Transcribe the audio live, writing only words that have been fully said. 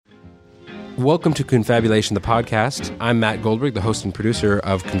Welcome to Confabulation, the podcast. I'm Matt Goldberg, the host and producer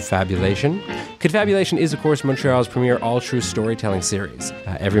of Confabulation. Confabulation is, of course, Montreal's premier all-true storytelling series.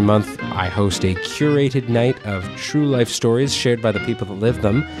 Every month, I host a curated night of true-life stories shared by the people that live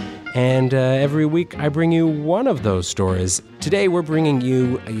them. And every week, I bring you one of those stories. Today, we're bringing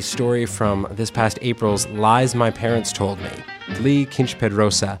you a story from this past April's Lies My Parents Told Me. Lee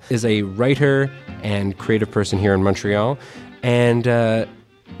Kinch-Pedrosa is a writer and creative person here in Montreal. And,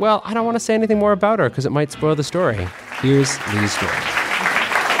 well, I don't want to say anything more about her because it might spoil the story. Here's Lee's story.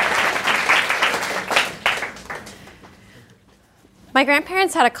 My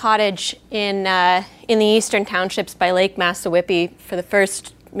grandparents had a cottage in the eastern townships by Lake Massawippi for the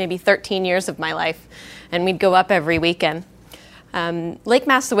first maybe 13 years of my life, and we'd go up every weekend. Lake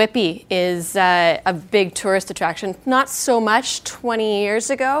Massawippi is a big tourist attraction. Not so much 20 years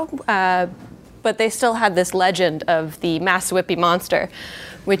ago, but they still had this legend of the Massawippi Monster,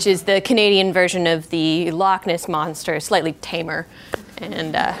 which is the Canadian version of the Loch Ness Monster, slightly tamer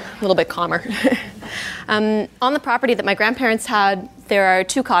and a little bit calmer. On the property that my grandparents had, there are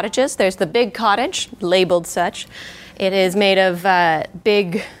two cottages. There's the big cottage, labeled such. It is made of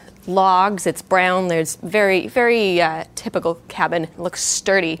big logs. It's brown. There's very, very typical cabin. It looks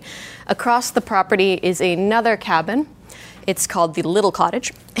sturdy. Across the property is another cabin. It's called the Little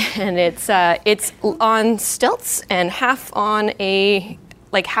Cottage, and it's on stilts and half on a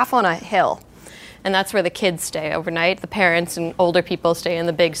hill, and that's where the kids stay overnight. The parents and older people stay in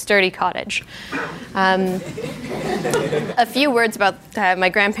the big sturdy cottage. A few words about my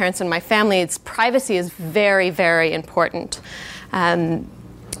grandparents and my family. Its privacy is very, very important.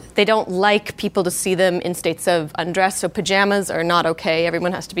 They don't like people to see them in states of undress, so pajamas are not okay.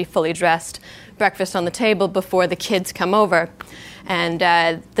 Everyone has to be fully dressed. Breakfast on the table before the kids come over. And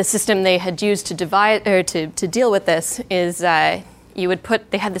the system they had used to deal with this is they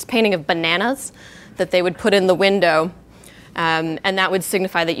had this painting of bananas that they would put in the window, and that would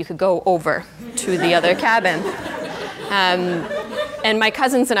signify that you could go over to the other cabin. And my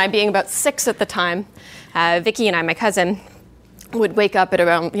cousins and I, being about 6 at the time, Vicky and I, my cousin, would wake up at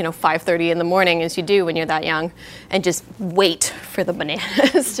around 5:30 in the morning, as you do when you're that young, and just wait for the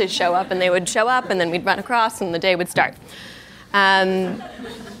bananas to show up. And they would show up, and then we'd run across, and the day would start. On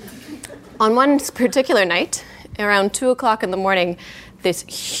one particular night, around 2 o'clock in the morning, this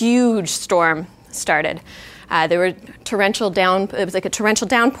huge storm started. There were it was like a torrential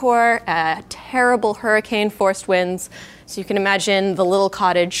downpour, terrible hurricane-forced winds. So you can imagine the little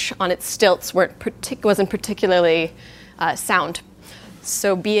cottage on its stilts wasn't particularly sound.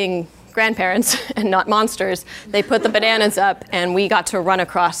 So being grandparents and not monsters, they put the bananas up, and we got to run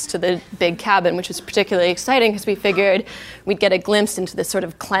across to the big cabin, which was particularly exciting because we figured we'd get a glimpse into this sort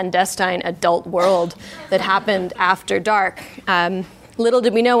of clandestine adult world that happened after dark. Little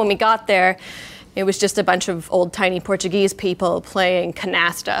did we know when we got there, it was just a bunch of old tiny Portuguese people playing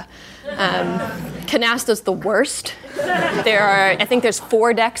canasta. Canasta's the worst. I think there's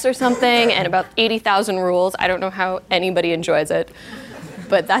 4 decks or something and about 80,000 rules. I don't know how anybody enjoys it,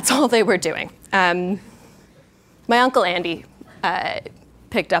 but that's all they were doing. My Uncle Andy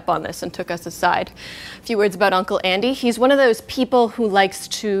picked up on this and took us aside. A few words about Uncle Andy. He's one of those people who likes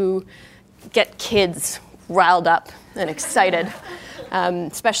to get kids riled up and excited.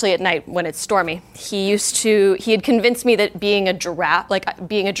 Especially at night when it's stormy. He had convinced me that being a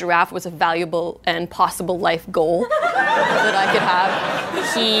giraffe was a valuable and possible life goal that I could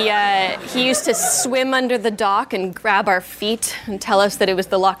have. He used to swim under the dock and grab our feet and tell us that it was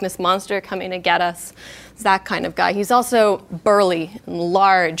the Loch Ness Monster coming to get us. He's that kind of guy. He's also burly and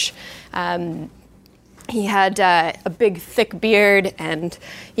large. He had a big, thick beard, and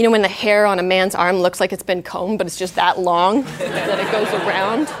when the hair on a man's arm looks like it's been combed, but it's just that long that it goes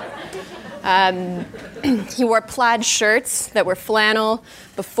around. He wore plaid shirts that were flannel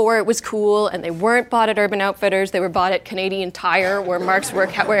before it was cool, and they weren't bought at Urban Outfitters. They were bought at Canadian Tire or Mark's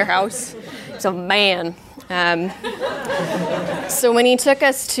Warehouse. He's a man. So when he took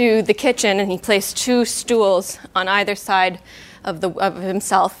us to the kitchen and he placed 2 stools on either side of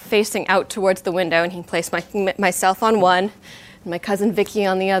himself facing out towards the window, and he placed myself on one and my cousin Vicky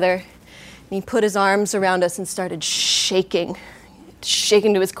on the other, and he put his arms around us and started shaking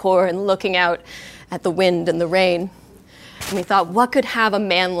to his core and looking out at the wind and the rain. And we thought, what could have a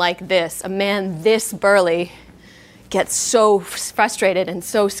man like this, a man this burly, get so frustrated and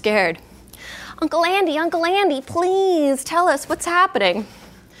so scared? Uncle Andy, please tell us what's happening.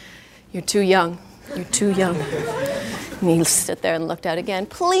 You're too young. And he stood there and looked out again.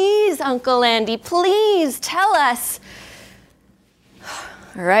 Please, Uncle Andy, please tell us.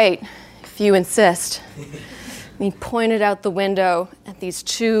 All right, if you insist. And he pointed out the window at these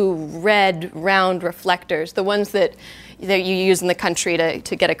two red, round reflectors, the ones that you use in the country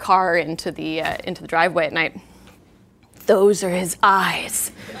to get a car into the driveway at night. Those are his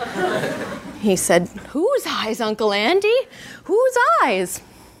eyes. He said, "Whose eyes, Uncle Andy? Whose eyes?"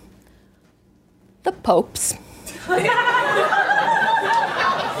 "The Pope's."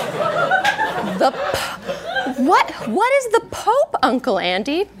 What is the Pope, Uncle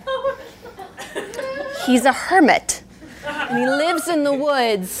Andy? "He's a hermit, and he lives in the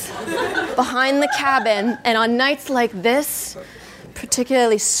woods behind the cabin, and on nights like this,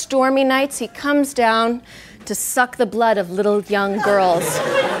 particularly stormy nights, he comes down to suck the blood of little young girls.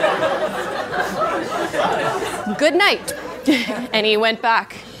 Good night." And he went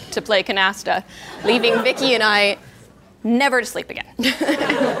back to play canasta, leaving Vicky and I never to sleep again.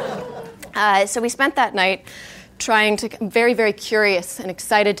 So we spent that night trying to, very, very curious and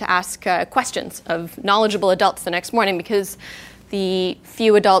excited to ask questions of knowledgeable adults the next morning, because the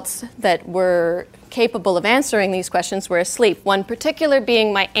few adults that were capable of answering these questions were asleep. One particular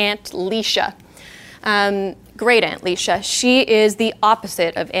being my Aunt Leisha. Great Aunt Leisha. She is the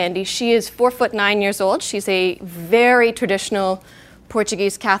opposite of Andy. She is 4'9" She's a very traditional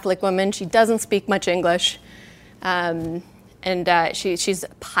Portuguese Catholic woman. She doesn't speak much English. She's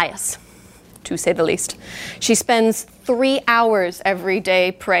pious, to say the least. She spends 3 hours every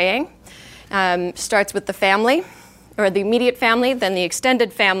day praying. Starts with the family, or the immediate family, then the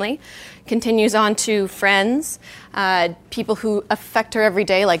extended family, continues on to friends, people who affect her every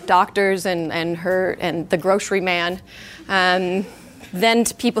day, like doctors and the grocery man. Then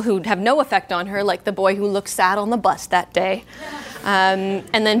to people who have no effect on her, like the boy who looked sad on the bus that day.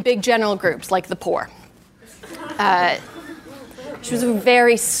 And then big general groups, like the poor. She was a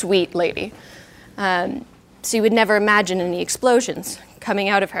very sweet lady. So you would never imagine any explosions coming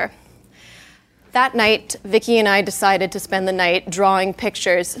out of her. That night, Vicky and I decided to spend the night drawing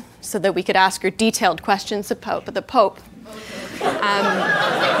pictures so that we could ask her detailed questions of the Pope.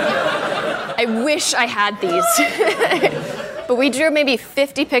 I wish I had these. But we drew maybe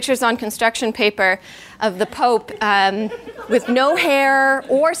 50 pictures on construction paper of the Pope with no hair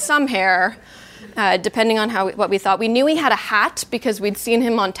or some hair, depending on what we thought. We knew he had a hat because we'd seen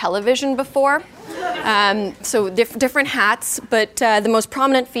him on television before. So different hats, but the most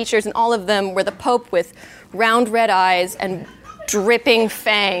prominent features in all of them were the Pope with round red eyes and dripping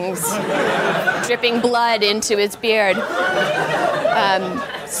fangs, dripping blood into his beard.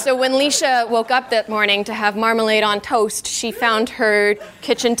 So when Leisha woke up that morning to have marmalade on toast, she found her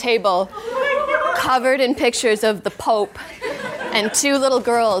kitchen table covered in pictures of the Pope and two little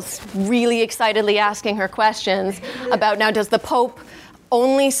girls really excitedly asking her questions about, now, does the Pope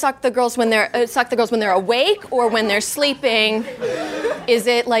only suck the girls when they're awake or when they're sleeping? Is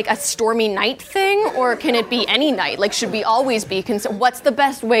it like a stormy night thing, or can it be any night? Like, should we always be concerned? What's the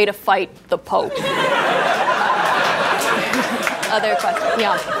best way to fight the Pope? Other questions?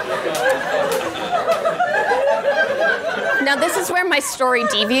 Yeah. Now, this is where my story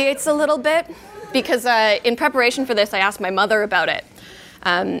deviates a little bit, because in preparation for this, I asked my mother about it,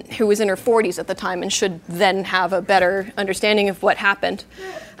 who was in her 40s at the time and should then have a better understanding of what happened.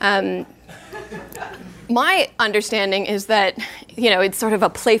 My understanding is that, it's sort of a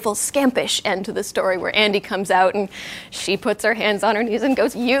playful, scampish end to the story where Andy comes out and she puts her hands on her knees and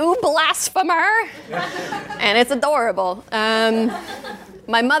goes, "You blasphemer!" And it's adorable.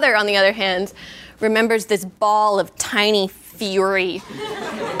 My mother, on the other hand, remembers this ball of tiny fury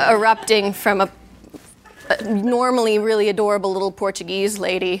erupting from a normally really adorable little Portuguese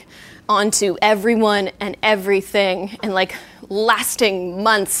lady onto everyone and everything, and like lasting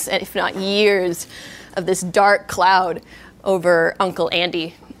months, if not years, of this dark cloud over Uncle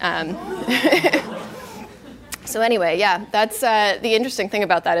Andy. So anyway, yeah, that's the interesting thing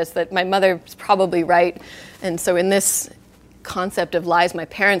about that is that my mother's probably right. And so in this concept of lies my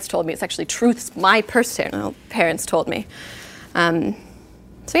parents told me, it's actually truths my personal parents told me. So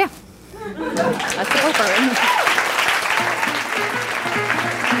yeah, that's the Oprah.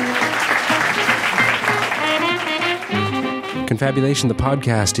 Confabulation, the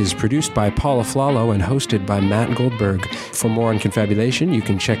podcast, is produced by Paula Flalo and hosted by Matt Goldberg. For more on Confabulation, you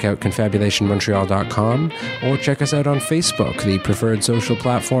can check out confabulationmontreal.com or check us out on Facebook, the preferred social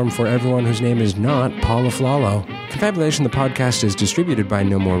platform for everyone whose name is not Paula Flalo. Confabulation, the podcast, is distributed by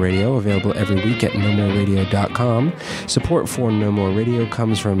No More Radio, available every week at nomoreradio.com. Support for No More Radio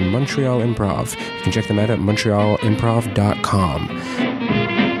comes from Montreal Improv. You can check them out at montrealimprov.com.